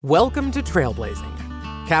Welcome to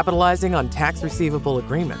Trailblazing, capitalizing on tax receivable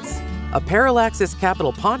agreements, a Parallaxis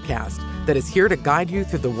Capital podcast that is here to guide you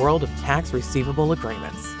through the world of tax receivable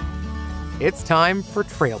agreements. It's time for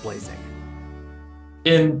Trailblazing.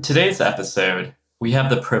 In today's episode, we have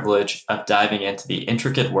the privilege of diving into the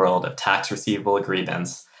intricate world of tax receivable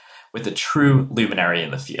agreements with a true luminary in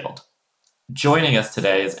the field. Joining us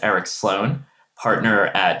today is Eric Sloan, partner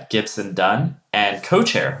at Gibson Dunn and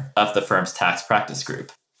co-chair of the firm's tax practice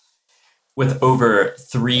group. With over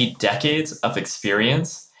 3 decades of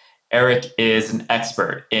experience, Eric is an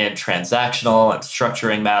expert in transactional and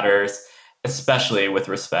structuring matters, especially with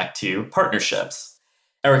respect to partnerships.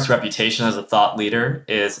 Eric's reputation as a thought leader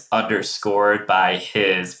is underscored by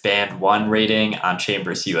his Band 1 rating on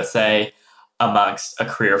Chambers USA, amongst a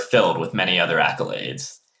career filled with many other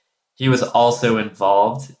accolades. He was also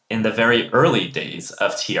involved in the very early days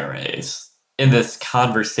of TRAs. In this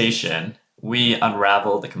conversation, we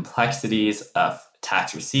unravel the complexities of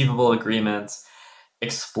tax receivable agreements,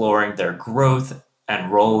 exploring their growth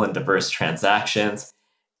and role in diverse transactions,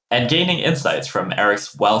 and gaining insights from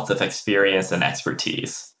Eric's wealth of experience and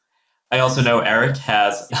expertise. I also know Eric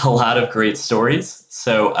has a lot of great stories,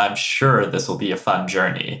 so I'm sure this will be a fun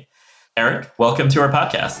journey. Eric, welcome to our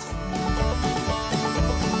podcast.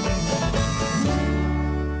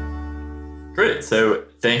 Great. So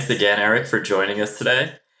thanks again, Eric, for joining us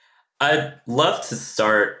today. I'd love to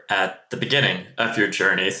start at the beginning of your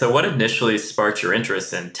journey. So what initially sparked your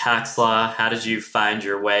interest in tax law? How did you find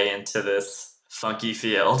your way into this funky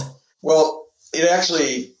field? Well, it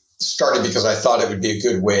actually started because I thought it would be a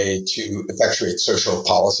good way to effectuate social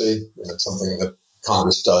policy. It's something that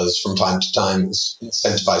Congress does from time to time,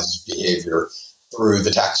 incentivizes behavior through the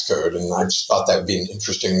tax code. And I just thought that would be an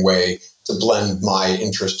interesting way to blend my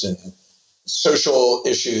interest in social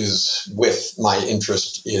issues with my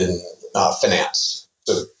interest in finance.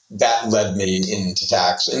 So that led me into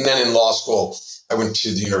tax. And then in law school, I went to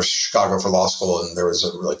the University of Chicago for law school, and there was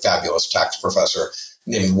a really fabulous tax professor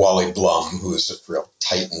named Wally Blum, who was a real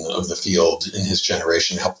titan of the field in his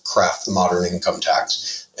generation, helped craft the modern income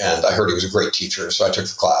tax. And I heard he was a great teacher, so I took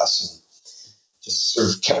the class and just sort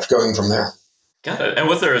of kept going from there. Got it. And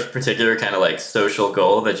was there a particular kind of like social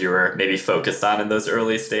goal that you were maybe focused on in those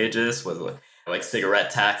early stages? Was it like cigarette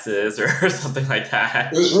taxes or something like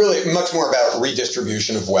that? It was really much more about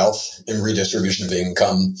redistribution of wealth and redistribution of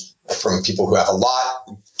income from people who have a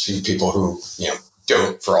lot to people who,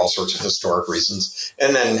 don't for all sorts of historic reasons.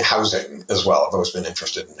 And then housing as well. I've always been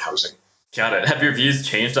interested in housing. Got it. Have your views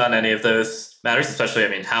changed on any of those matters?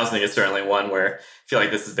 Especially, housing is certainly one where I feel like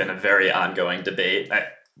this has been a very ongoing debate.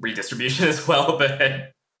 Redistribution as well,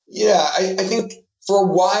 but... Yeah, I think for a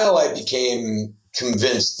while I became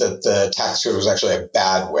convinced that the tax code was actually a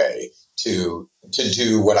bad way to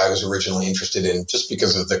do what I was originally interested in, just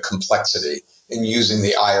because of the complexity in using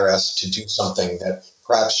the IRS to do something that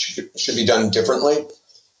perhaps should be done differently.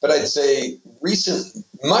 But I'd say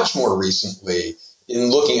much more recently, in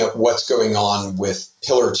looking at what's going on with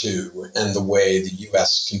Pillar 2 and the way the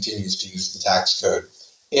U.S. continues to use the tax code,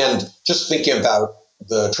 and just thinking about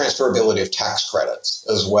the transferability of tax credits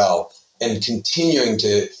as well, and continuing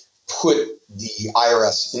to put the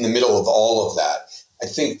IRS in the middle of all of that. I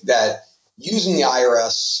think that using the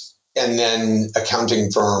IRS and then accounting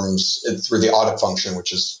firms through the audit function,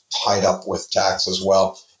 which is tied up with tax as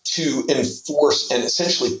well, to enforce and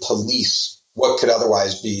essentially police what could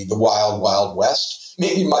otherwise be the wild, wild west.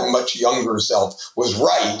 Maybe my much younger self was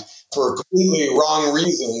right for completely wrong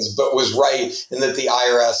reasons, but was right in that the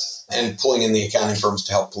IRS and pulling in the accounting firms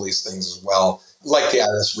to help police things as well, like the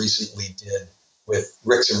IRS recently did with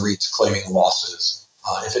Ricks and REITs claiming losses.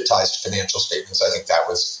 If it ties to financial statements, I think that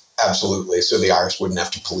was absolutely so the IRS wouldn't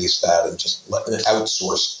have to police that and just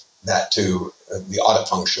outsource that to the audit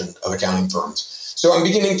function of accounting firms. So I'm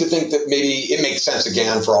beginning to think that maybe it makes sense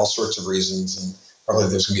again for all sorts of reasons, and probably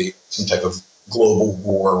there's going to be some type of global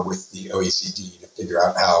war with the OECD to figure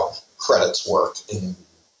out how credits work in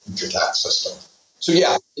the future tax system. So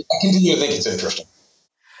yeah, I continue to think it's interesting.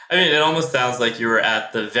 It almost sounds like you were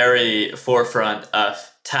at the very forefront of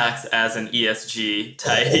tax as an ESG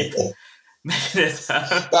type mechanism.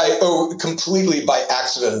 Completely by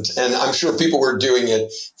accident. And I'm sure people were doing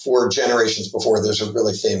it for generations before. There's a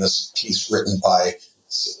really famous piece written by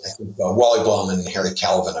Wally Blum and Harry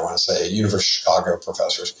Calvin, I want to say, University of Chicago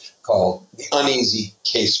professors, called The Uneasy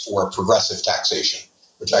Case for Progressive Taxation,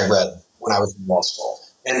 which I read when I was in law school.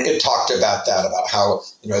 And it talked about that, about how,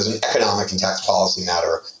 as an economic and tax policy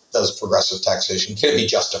matter, does progressive taxation, can it be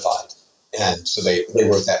justified? And so they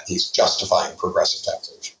wrote that piece justifying progressive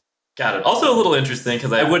taxation. Got it. Also a little interesting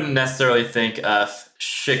because I wouldn't necessarily think of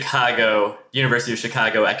University of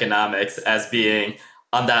Chicago economics as being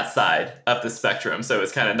on that side of the spectrum. So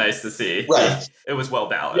it's kind of nice to see. Right. It was well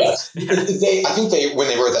balanced. Yes. I think when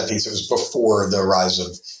they wrote that piece, it was before the rise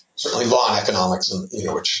of certainly law and economics, and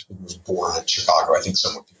which was born at Chicago. I think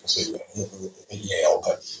some people say at Yale,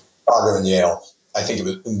 but Chicago and Yale, I think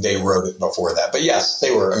they wrote it before that. But yes,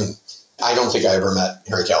 they were. I mean, I don't think I ever met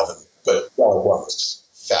Harry Calvin, but Wallace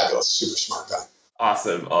was fabulous, super smart guy.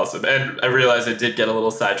 Awesome. And I realized I did get a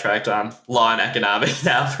little sidetracked on law and economics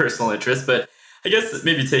now, personal interest, but I guess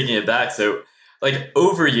maybe taking it back. So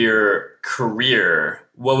over your career,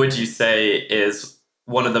 what would you say is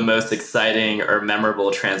one of the most exciting or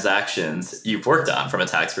memorable transactions you've worked on from a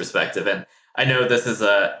tax perspective? And I know this is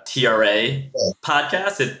a TRA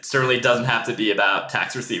podcast. It certainly doesn't have to be about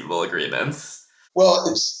tax receivable agreements.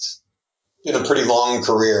 Well, it's been a pretty long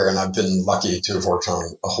career, and I've been lucky to have worked on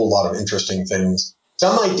a whole lot of interesting things.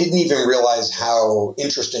 Some I didn't even realize how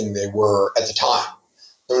interesting they were at the time.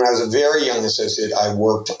 So when I was a very young associate, I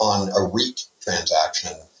worked on a REIT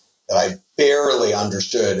transaction that I barely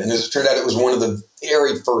understood. And as it turned out, it was one of the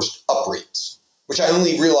very first UPREITs, which I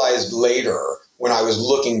only realized later when I was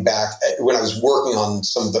looking back, when I was working on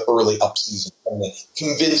some of the early UP-Cs and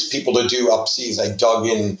convinced people to do UP-Cs. I dug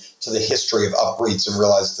into the history of UPREITs and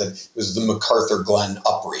realized that it was the MacArthur Glen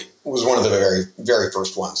UPREIT. It was one of the very, very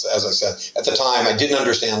first ones. As I said, at the time, I didn't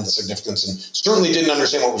understand the significance and certainly didn't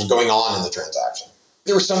understand what was going on in the transaction.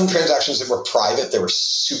 There were some transactions that were private. They were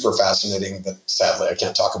super fascinating that sadly I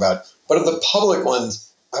can't talk about. But of the public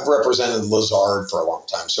ones, I've represented Lazard for a long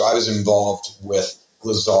time. So I was involved with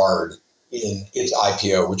Lazard in its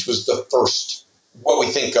IPO, which was the first, what we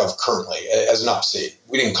think of currently as an UP-C.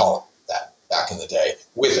 We didn't call it that back in the day,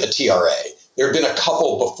 with a TRA. There had been a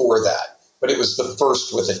couple before that, but it was the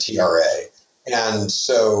first with a TRA. And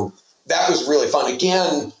so that was really fun.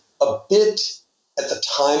 Again, a bit at the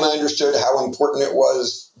time I understood how important it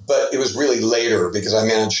was, but it was really later because I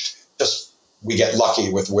managed we get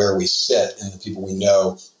lucky with where we sit and the people we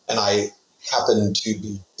know. And I happened to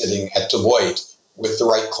be sitting at Deloitte with the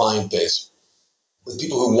right client base, with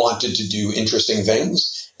people who wanted to do interesting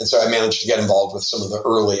things. And so I managed to get involved with some of the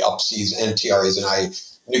early UP-Cs and TRAs, and I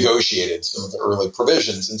negotiated some of the early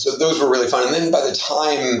provisions. And so those were really fun. And then by the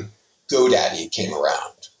time GoDaddy came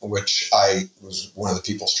around, which I was one of the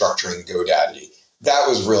people structuring GoDaddy, that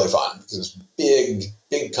was really fun because it was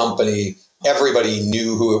big company. Everybody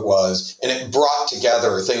knew who it was, and it brought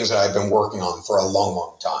together things that I've been working on for a long,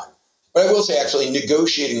 long time. But I will say, actually,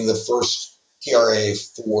 negotiating the first TRA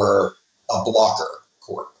for a blocker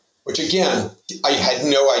court, which, again, I had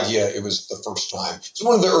no idea it was the first time. It's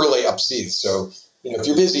one of the early UP-Cs. So, if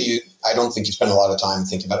you're busy, I don't think you spend a lot of time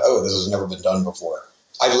thinking about, this has never been done before.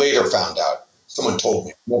 I later found out. Someone told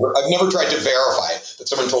me. I've never tried to verify it, but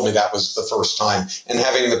someone told me that was the first time. And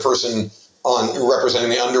having the person representing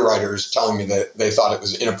the underwriters telling me that they thought it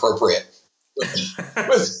was inappropriate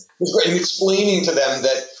was great. And explaining to them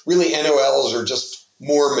that really NOLs are just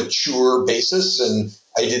more mature basis, and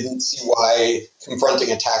I didn't see why confronting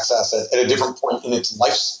a tax asset at a different point in its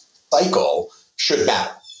life cycle should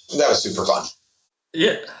matter. That was super fun.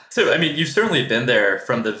 Yeah. So, you've certainly been there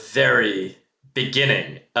from the very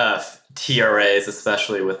beginning of TRAs,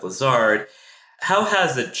 especially with Lazard. How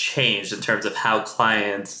has it changed in terms of how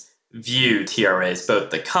clients view TRAs,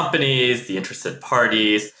 both the companies, the interested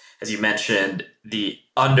parties, as you mentioned, the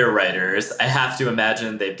underwriters? I have to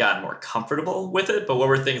imagine they've gotten more comfortable with it, but what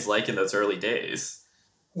were things like in those early days?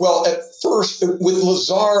 Well, at first, with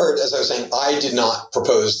Lazard, as I was saying, I did not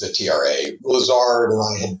propose the TRA. Lazard and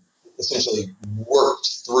I had essentially worked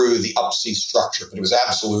through the UP-C structure, but it was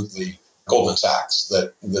absolutely Goldman Sachs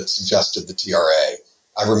that suggested the TRA.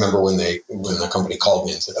 I remember when the company called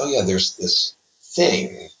me and said, there's this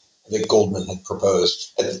thing that Goldman had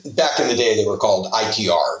proposed. Back in the day, they were called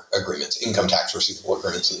ITR agreements, income tax receivable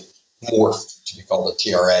agreements, and morphed to be called a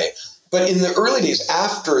TRA. But in the early days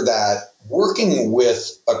after that, working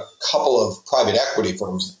with a couple of private equity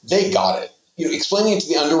firms, they got it. Explaining it to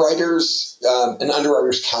the underwriters, an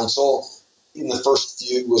underwriters council in the first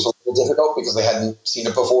few was a little difficult because they hadn't seen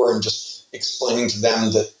it before, and just explaining to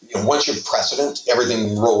them that once you're precedent,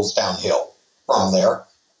 everything rolls downhill from there.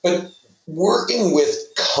 But working with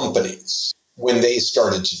companies when they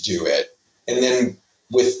started to do it, and then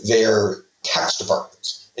with their tax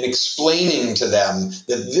departments, and explaining to them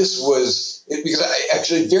that this was, because I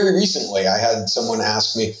actually very recently I had someone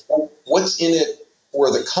ask me, what's in it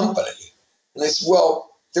for the company? And I said,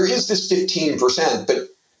 there is this 15%, but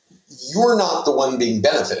you're not the one being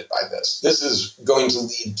benefited by this. This is going to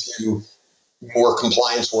lead to more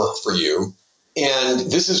compliance work for you. And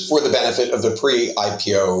this is for the benefit of the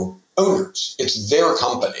pre-IPO owners. It's their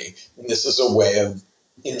company. And this is a way of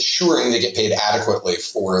ensuring they get paid adequately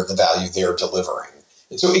for the value they're delivering.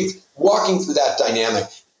 And so walking through that dynamic,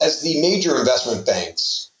 as the major investment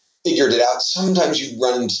banks figured it out, sometimes you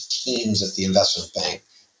run into teams at the investment bank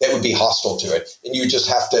that would be hostile to it. And you just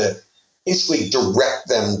have to basically direct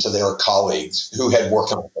them to their colleagues who had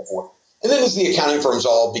worked on it before. And then as the accounting firms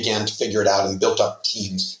all began to figure it out and built up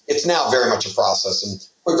teams, it's now very much a process. And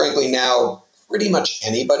quite frankly, now pretty much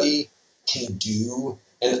anybody can do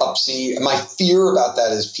an UP-C. My fear about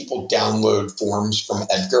that is people download forms from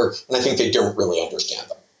Edgar, and I think they don't really understand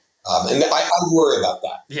them. And I worry about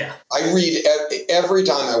that. Yeah. I read every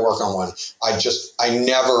time I work on one. I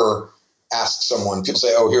never ask someone. People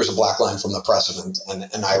say, "Oh, here's a black line from the precedent,"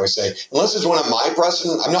 and I always say, unless it's one of my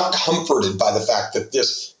precedent, I'm not comforted by the fact that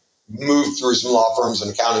this moved through some law firms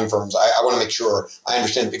and accounting firms. I want to make sure I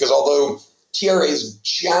understand it, because although TRAs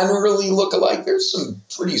generally look alike, there's some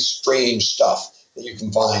pretty strange stuff that you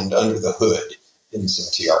can find under the hood in some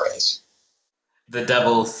TRAs. The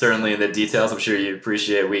devil's certainly in the details. I'm sure you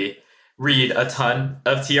appreciate we read a ton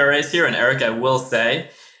of TRAs here. And Eric, I will say,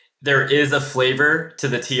 there is a flavor to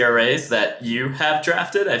the TRAs that you have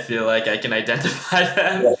drafted. I feel like I can identify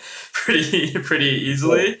them pretty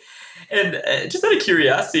easily. And just out of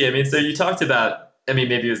curiosity, I mean, so you talked about, I mean,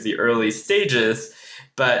 maybe it was the early stages,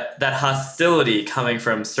 but that hostility coming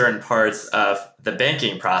from certain parts of the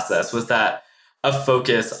banking process, was that a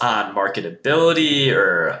focus on marketability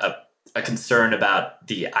or a concern about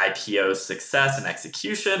the IPO success and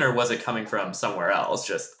execution, or was it coming from somewhere else,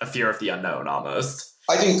 just a fear of the unknown almost?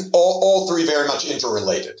 I think all three very much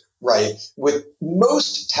interrelated, right? With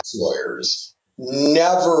most tax lawyers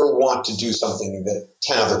never want to do something that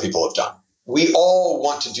 10 other people have done. We all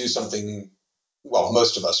want to do something, well,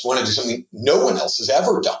 most of us want to do something no one else has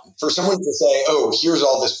ever done. For someone to say, "Oh, here's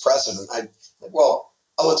all this precedent,"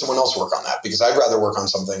 I'll let someone else work on that, because I'd rather work on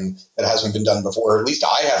something that hasn't been done before, or at least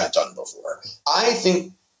I haven't done before. I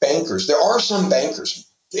think there are some bankers,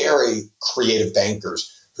 very creative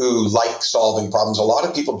bankers, who like solving problems. A lot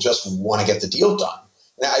of people just want to get the deal done.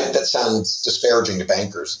 Now, that sounds disparaging to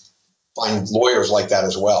bankers. Find lawyers like that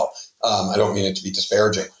as well. I don't mean it to be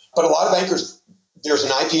disparaging. But a lot of bankers, there's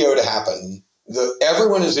an IPO to happen.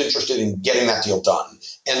 Everyone is interested in getting that deal done.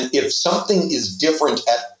 And if something is different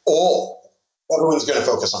at all, everyone's going to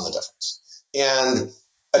focus on the difference. And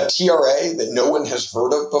a TRA that no one has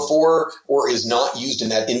heard of before or is not used in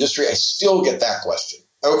that industry, I still get that question.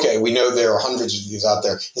 Okay, we know there are hundreds of these out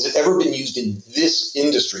there. Has it ever been used in this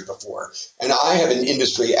industry before? And I have an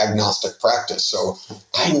industry agnostic practice, so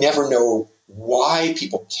I never know why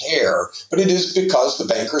people care, but it is because the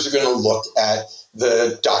bankers are going to look at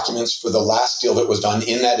the documents for the last deal that was done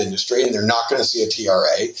in that industry, and they're not going to see a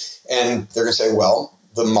TRA, and they're going to say, well,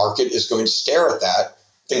 the market is going to stare at that,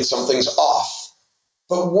 think something's off.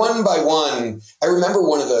 But one by one, I remember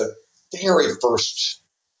one of the very first,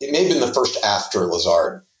 it may have been the first after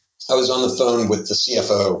Lazard, I was on the phone with the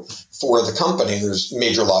CFO for the company. There's a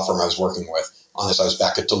major law firm I was working with on this. I was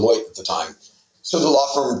back at Deloitte at the time. So the law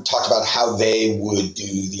firm talked about how they would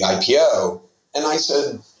do the IPO. And I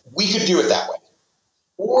said, we could do it that way.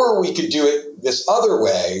 Or we could do it this other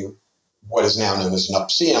way, what is now known as an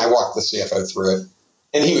UP-C. And I walked the CFO through it.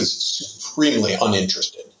 And he was supremely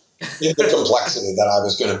uninterested in the complexity that I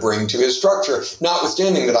was going to bring to his structure,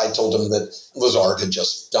 notwithstanding that I told him that Lazard had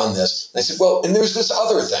just done this. And I said, well, and there's this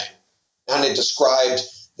other thing. And I described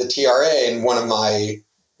the TRA, and one of my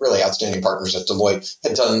really outstanding partners at Deloitte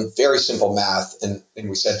had done very simple math. And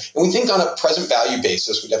we said, and we think on a present value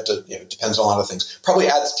basis, we'd have to, it depends on a lot of things, probably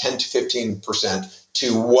adds 10 to 15%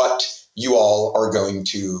 to what you all are going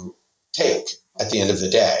to take at the end of the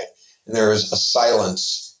day. And there was a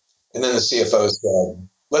silence. And then the CFO said,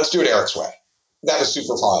 let's do it Eric's way. That was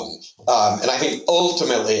super fun. And I think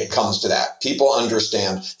ultimately it comes to that. People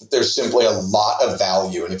understand that there's simply a lot of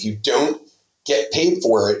value. And if you don't get paid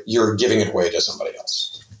for it, you're giving it away to somebody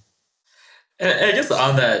else. And I guess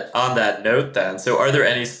on that note then, so are there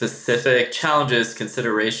any specific challenges,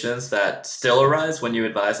 considerations that still arise when you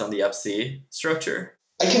advise on the UP-C structure?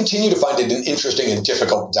 I continue to find it an interesting and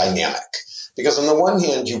difficult dynamic. Because on the one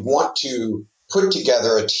hand, you want to put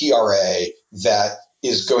together a TRA that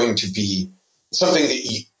is going to be something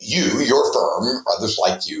that your firm, others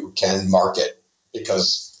like you, can market,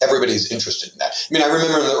 because everybody's interested in that. I mean, I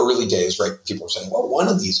remember in the early days, right, people were saying, well, one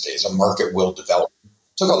of these days a market will develop. It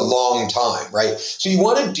took a long time, right? So you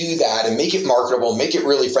want to do that and make it marketable, make it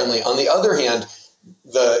really friendly. On the other hand,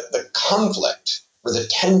 the conflict or the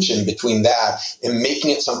tension between that and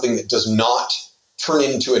making it something that does not turn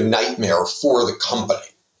into a nightmare for the company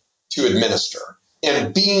to administer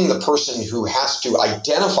and being the person who has to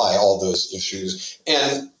identify all those issues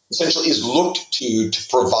and essentially is looked to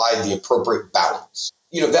provide the appropriate balance.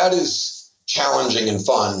 That is challenging and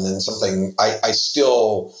fun, and something I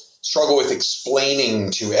still struggle with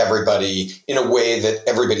explaining to everybody in a way that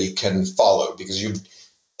everybody can follow, because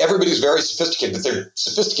everybody's very sophisticated, but they're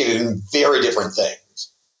sophisticated in very different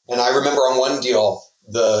things. And I remember on one deal,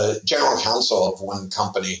 the general counsel of one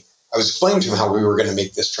company, I was explaining to him how we were going to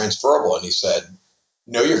make this transferable, and he said,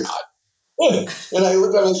 "No, you're not." And I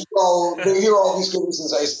looked at him and said, "Well, here are all these good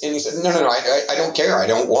reasons." And he said, No, I don't care. I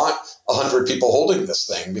don't want 100 people holding this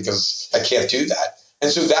thing because I can't do that.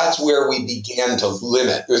 And so that's where we began to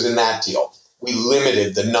limit. It was in that deal. We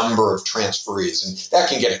limited the number of transferees, and that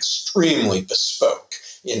can get extremely bespoke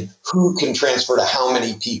in who can transfer to how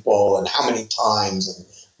many people and how many times, and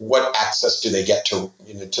what access do they get to,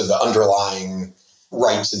 to the underlying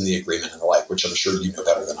rights in the agreement and the like, which I'm sure you know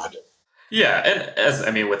better than I do. Yeah,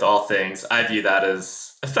 and with all things, I view that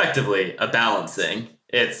as effectively a balancing.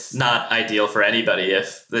 It's not ideal for anybody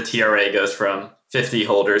if the TRA goes from 50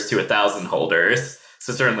 holders to 1,000 holders.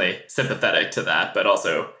 So certainly sympathetic to that, but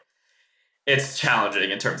also it's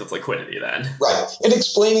challenging in terms of liquidity then. Right. And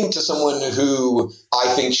explaining to someone who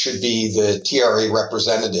I think should be the TRA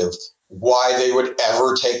representative why they would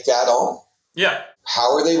ever take that on. Yeah.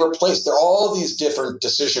 How are they replaced? There are all these different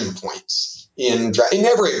decision points in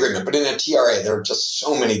every agreement, but in a TRA, there are just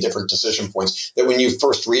so many different decision points that when you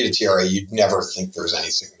first read a TRA, you'd never think there's any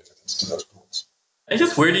significance to those points. I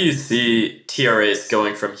guess, where do you see TRAs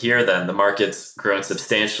going from here then? The market's grown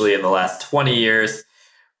substantially in the last 20 years.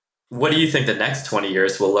 What do you think the next 20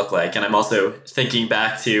 years will look like? And I'm also thinking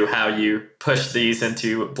back to how you push these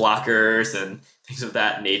into blockers and things of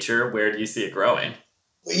that nature. Where do you see it growing?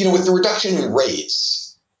 With the reduction in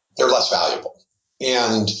rates, they're less valuable.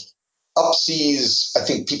 And Up-Cs, I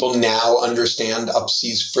think people now understand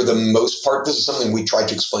Up-Cs for the most part. This is something we tried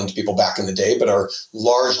to explain to people back in the day, but are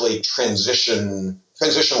largely transitional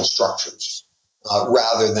structures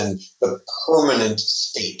rather than the permanent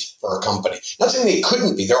state for a company. Not saying they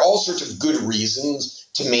couldn't be. There are all sorts of good reasons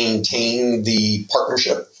to maintain the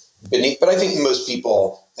partnership beneath, but I think most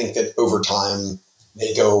people think that over time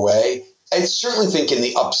they go away. I certainly think in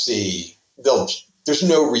the Up-C, there's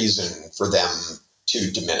no reason for them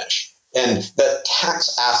to diminish. And the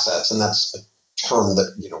tax assets, and that's a term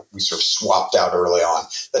that we sort of swapped out early on,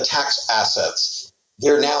 the tax assets,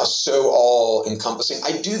 they're now so all-encompassing.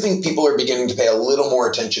 I do think people are beginning to pay a little more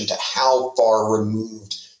attention to how far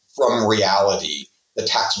removed from reality the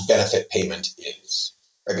tax benefit payment is,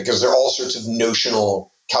 right? Because there are all sorts of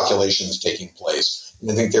notional calculations taking place. And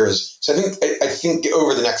I think I think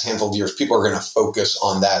over the next handful of years, people are going to focus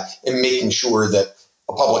on that and making sure that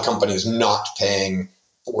a public company is not paying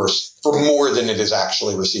for more than it is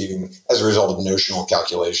actually receiving as a result of notional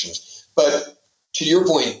calculations. But to your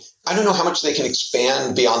point, I don't know how much they can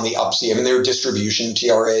expand beyond the Up-C. There are distribution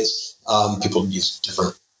TRAs. People use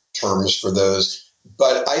different terms for those.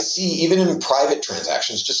 But I see, even in private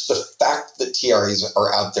transactions, just the fact that TRAs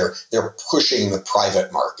are out there, they're pushing the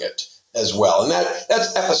private market as well. And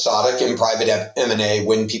that's episodic in private M&A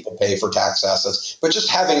when people pay for tax assets. But just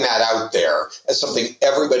having that out there as something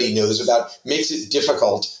everybody knows about makes it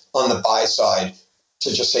difficult on the buy side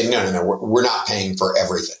to just say, no, we're not paying for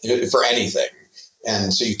anything.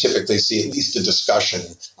 And so you typically see at least a discussion.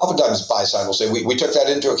 Oftentimes buy side will say, we took that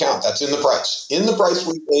into account. That's in the price. In the price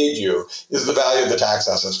we paid you is the value of the tax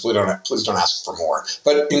assets. Please don't ask for more.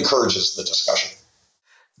 But it encourages the discussion.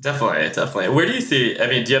 Definitely. Where do you see, do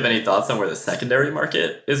you have any thoughts on where the secondary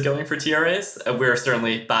market is going for TRAs? We're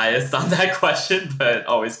certainly biased on that question, but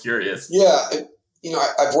always curious. Yeah,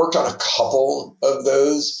 I've worked on a couple of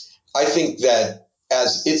those. I think that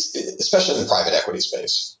especially in the private equity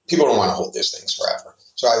space, people don't want to hold these things forever.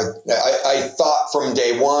 So I thought from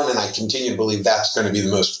day one, and I continue to believe that's going to be the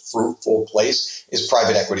most fruitful place, is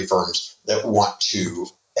private equity firms that want to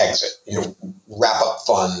exit, wrap up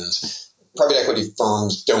funds. Private equity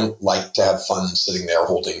firms don't like to have funds sitting there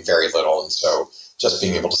holding very little. And so just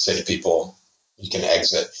being able to say to people, you can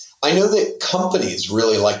exit. I know that companies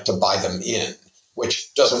really like to buy them in,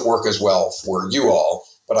 which doesn't work as well for you all.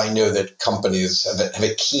 But I know that companies have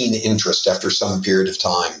a keen interest after some period of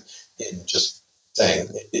time in just saying,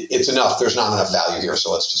 it's enough. There's not enough value here,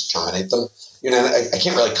 so let's just terminate them. I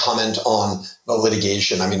can't really comment on the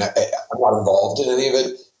litigation. I'm not involved in any of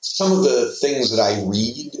it. Some of the things that I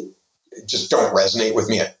read just don't resonate with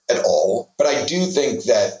me at all. But I do think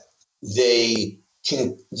that they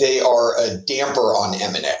are a damper on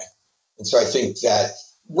M&A. And so I think that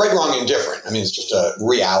right, wrong, and different. I mean, it's just a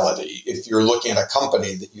reality. If you're looking at a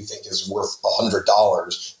company that you think is worth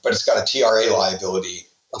 $100, but it's got a TRA liability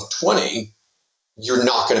of 20, you're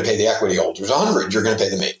not going to pay the equity holders 100. You're going to pay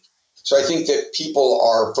them 80. So I think that people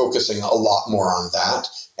are focusing a lot more on that,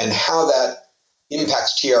 and how that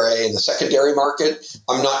impacts TRA in the secondary market,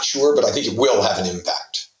 I'm not sure, but I think it will have an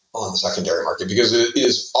impact on the secondary market, because it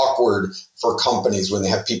is awkward for companies when they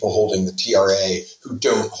have people holding the TRA who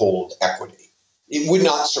don't hold equity. It would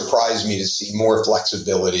not surprise me to see more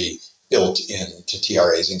flexibility built into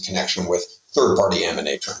TRAs in connection with third-party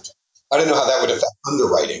M&A transactions. I don't know how that would affect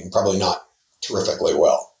underwriting, probably not terrifically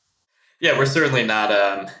well. Yeah, we're certainly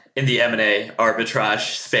not in the M&A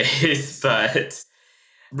arbitrage space, but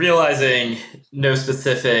realizing no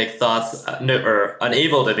specific thoughts, or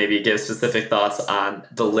unable to maybe give specific thoughts on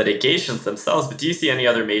the litigations themselves, but do you see any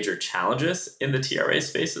other major challenges in the TRA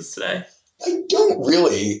spaces today? I don't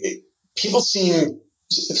really. People seem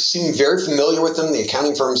very familiar with them. The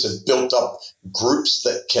accounting firms have built up groups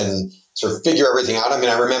that can sort of figure everything out. I mean,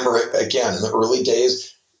 I remember, again, in the early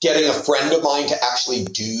days, getting a friend of mine to actually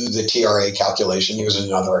do the TRA calculation. He was in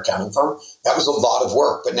another accounting firm. That was a lot of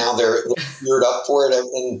work, but now they're geared up for it.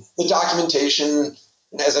 And the documentation,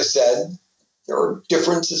 as I said, there are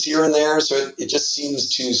differences here and there. So it just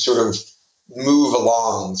seems to sort of move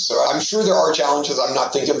along. So I'm sure there are challenges I'm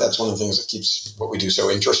not thinking of. That's one of the things that keeps what we do so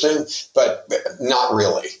interesting, but not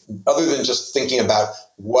really. Other than just thinking about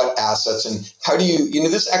what assets and how do you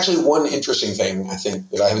this is actually one interesting thing I think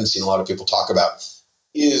that I haven't seen a lot of people talk about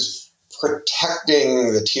is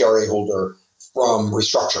protecting the TRA holder from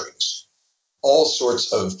restructurings. All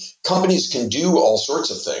sorts of companies can do all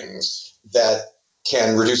sorts of things that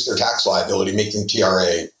can reduce their tax liability, making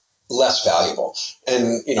TRA less valuable.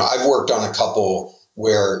 And, I've worked on a couple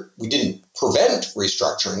where we didn't prevent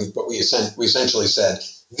restructuring, but we essentially said,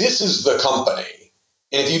 this is the company.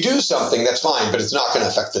 And if you do something, that's fine, but it's not going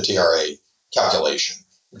to affect the TRA calculation,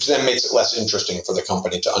 which then makes it less interesting for the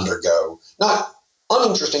company to undergo, not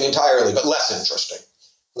uninteresting entirely, but less interesting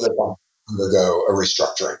for the company to undergo a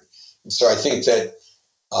restructuring. And so I think that,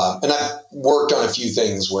 and I've worked on a few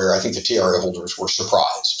things where I think the TRA holders were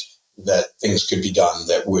surprised that things could be done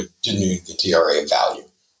that would denude the TRA value.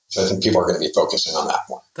 So I think people are going to be focusing on that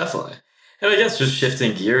one. Definitely. And I guess just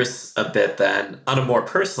shifting gears a bit then, on a more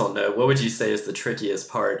personal note, what would you say is the trickiest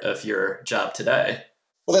part of your job today?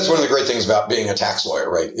 Well, that's one of the great things about being a tax lawyer,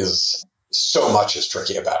 right, is so much is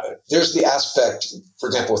tricky about it. There's the aspect, for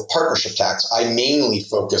example, with partnership tax, I mainly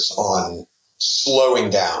focus on slowing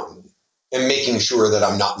down and making sure that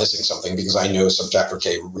I'm not missing something, because I know Subchapter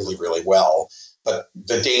K really, really well. But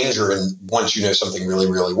the danger in once you know something really,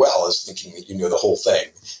 really well is thinking that you know the whole thing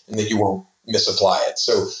and that you won't misapply it.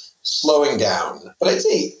 So slowing down. But I'd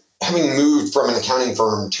say having moved from an accounting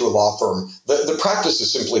firm to a law firm, the practice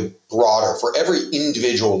is simply broader. For every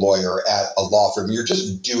individual lawyer at a law firm, you're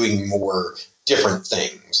just doing more different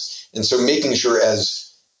things. And so making sure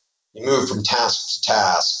as you move from task to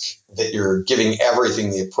task that you're giving everything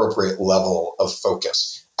the appropriate level of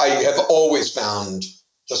focus. I have always found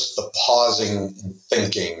just the pausing and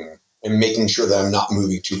thinking and making sure that I'm not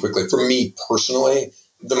moving too quickly, for me personally,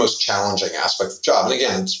 the most challenging aspect of the job. And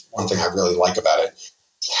again, it's one thing I really like about it.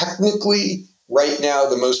 Technically, right now,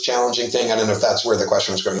 the most challenging thing, I don't know if that's where the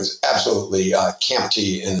question was going, is absolutely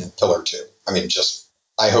CAMT in Pillar 2. I mean,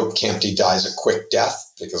 I hope CAMT dies a quick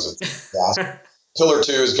death because it's Pillar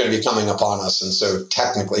 2 is going to be coming upon us. And so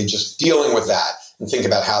technically just dealing with that and think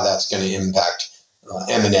about how that's going to impact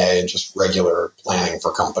M&A and just regular planning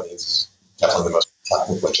for companies is definitely the most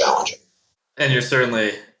technically challenging. And you're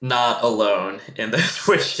certainly not alone in those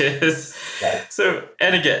wishes. Right. So,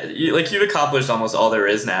 and again, you've accomplished almost all there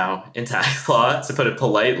is now in tax law, to put it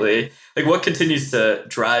politely. Like, what continues to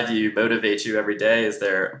drive you, motivate you every day? Is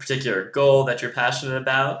there a particular goal that you're passionate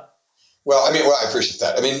about? Well, I appreciate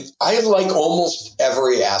that. I mean, I like almost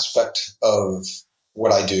every aspect of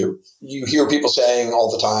what I do. You hear people saying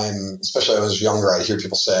all the time, especially when I was younger, I'd hear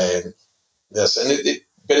people say this,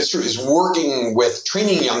 but it's true, is working with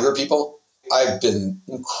training younger people. I've been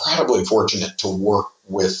incredibly fortunate to work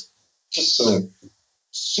with just some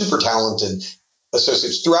super talented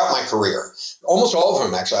associates throughout my career. Almost all of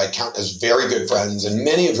whom, actually, I count as very good friends, and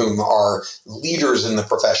many of whom are leaders in the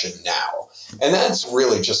profession now. And that's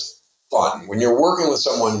really just fun. When you're working with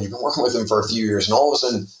someone, you've been working with them for a few years, and all of a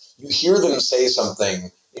sudden you hear them say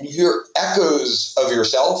something, and you hear echoes of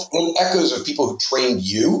yourself and echoes of people who trained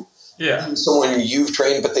you. Yeah. Someone you've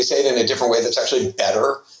trained, but they say it in a different way that's actually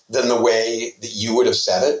better than the way that you would have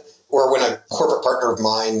said it. Or when a corporate partner of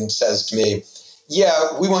mine says to me,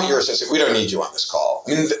 yeah, we want your associate, we don't need you on this call.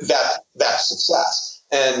 I mean, that's success.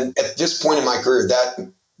 And at this point in my career,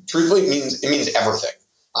 that truthfully, it means everything.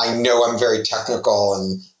 I know I'm very technical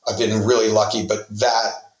and I've been really lucky, but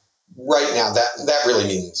that right now, that really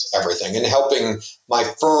means everything. And helping my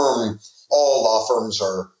firm, all law firms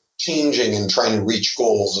are changing and trying to reach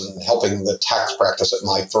goals, and helping the tax practice at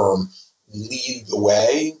my firm lead the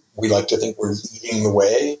way. We like to think we're leading the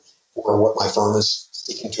way for what my firm is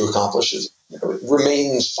seeking to accomplish. It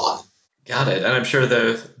remains fun. Got it. And I'm sure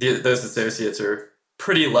those associates are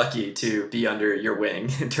pretty lucky to be under your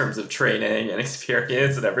wing in terms of training and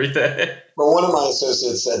experience and everything. Well, one of my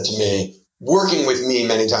associates said to me, working with me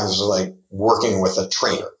many times was like working with a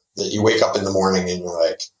trainer, that you wake up in the morning and you're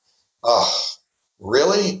like, oh,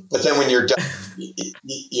 really? But then when you're done,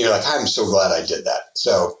 you're like, I'm so glad I did that.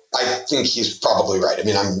 So I think he's probably right. I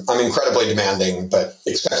mean, I'm incredibly demanding, but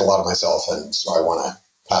expect a lot of myself. And so I want to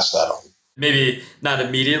pass that on. Maybe not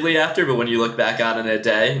immediately after, but when you look back on it in a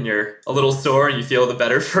day and you're a little sore and you feel the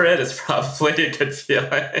better for it, it's probably a good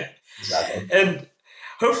feeling. Exactly. And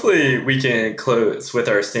hopefully we can close with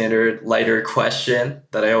our standard lighter question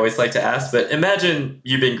that I always like to ask. But imagine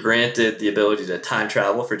you've been granted the ability to time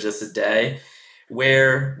travel for just a day.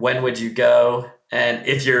 When would you go? And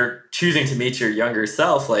if you're choosing to meet your younger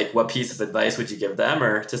self, like what piece of advice would you give them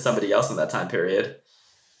or to somebody else in that time period?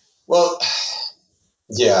 Well,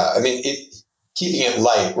 yeah, I mean, keeping it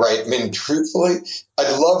light, right? I mean, truthfully,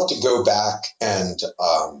 I'd love to go back and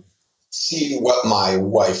see what my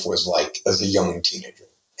wife was like as a young teenager.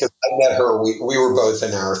 Because I met her, we were both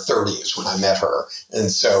in our 30s when I met her.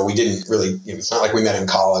 And so we didn't really, it's not like we met in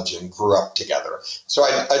college and grew up together. So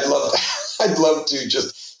I'd love to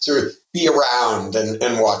just sort of be around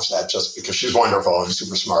and watch that, just because she's wonderful and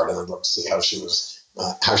super smart. And I'd love to see how she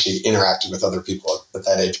interacted with other people at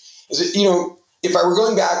that age. If I were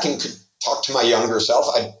going back and could talk to my younger self,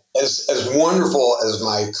 as wonderful as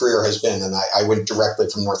my career has been, and I went directly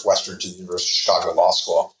from Northwestern to the University of Chicago Law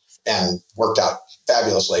School and worked out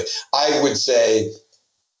fabulously, I would say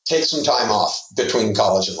take some time off between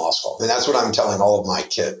college and law school. And that's what I'm telling all of my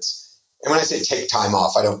kids. And when I say take time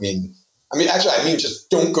off, I mean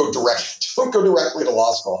just don't go directly to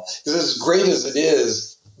law school. Because as great as it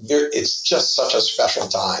is, it's just such a special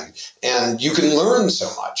time. And you can learn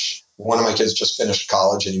so much. One of my kids just finished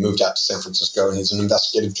college and he moved out to San Francisco and he's an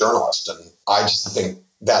investigative journalist. And I just think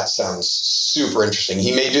that sounds super interesting.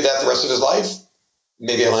 He may do that the rest of his life.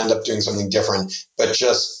 Maybe I'll end up doing something different, but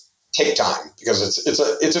just take time, because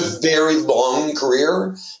it's a very long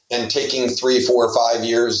career, and taking 3, 4, 5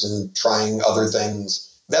 years and trying other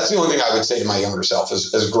things. That's the only thing I would say to my younger self,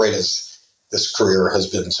 as great as this career has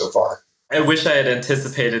been so far. I wish I had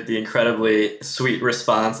anticipated the incredibly sweet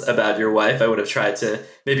response about your wife. I would have tried to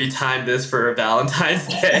maybe time this for a Valentine's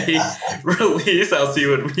Day release. I'll see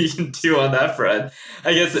what we can do on that front.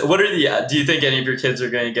 I guess, do you think any of your kids are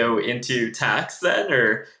going to go into tax then,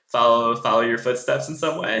 or follow your footsteps in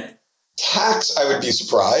some way? Tax, I would be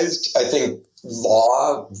surprised. I think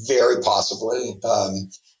law, very possibly.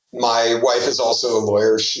 My wife is also a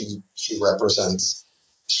lawyer. She's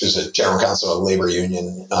a general counsel of a labor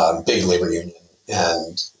union, big labor union,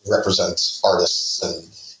 and represents artists and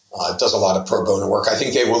does a lot of pro bono work. I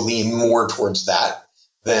think they will lean more towards that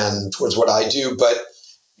than towards what I do. But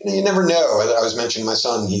you never know. I was mentioning my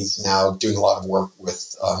son. He's now doing a lot of work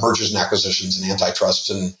with mergers and acquisitions and antitrust,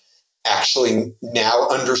 and actually now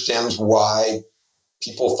understands why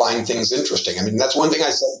people find things interesting. I mean, that's one thing I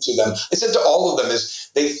said to them. I said to all of them is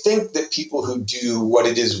they think that people who do what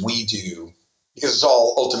it is we do, because it's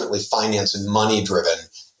all ultimately finance and money driven,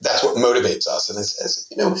 that's what motivates us. And as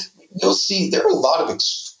you'll see, there are a lot of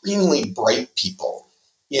extremely bright people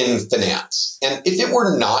in finance. And if it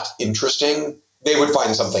were not interesting, they would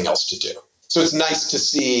find something else to do. So it's nice to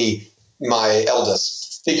see my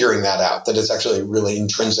eldest figuring that out, that it's actually really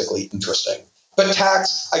intrinsically interesting. But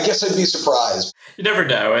tax, I guess I'd be surprised. You never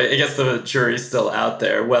know. I guess the jury's still out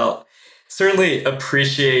there. Well, certainly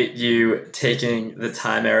appreciate you taking the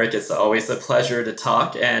time, Eric. It's always a pleasure to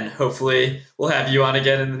talk, and hopefully we'll have you on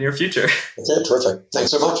again in the near future. Okay, terrific.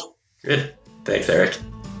 Thanks so much. Good. Thanks, Eric.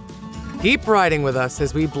 Keep riding with us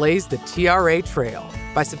as we blaze the TRA trail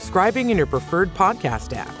by subscribing in your preferred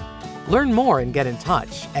podcast app. Learn more and get in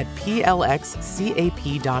touch at plxcap.com.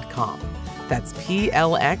 That's plxcap.com.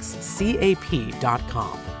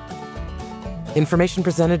 Information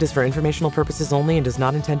presented is for informational purposes only and does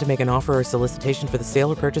not intend to make an offer or solicitation for the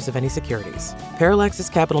sale or purchase of any securities.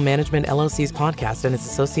 Parallaxis Capital Management LLC's podcast and its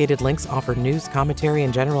associated links offer news, commentary,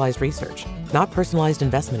 and generalized research, not personalized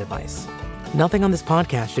investment advice. Nothing on this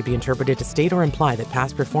podcast should be interpreted to state or imply that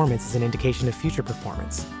past performance is an indication of future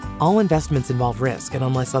performance. All investments involve risk and,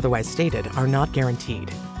 unless otherwise stated, are not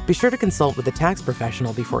guaranteed. Be sure to consult with a tax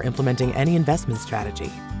professional before implementing any investment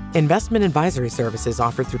strategy. Investment advisory services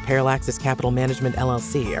offered through Parallaxis Capital Management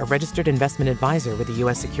LLC, a registered investment advisor with the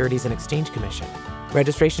U.S. Securities and Exchange Commission.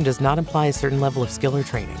 Registration does not imply a certain level of skill or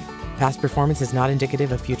training. Past performance is not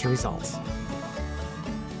indicative of future results.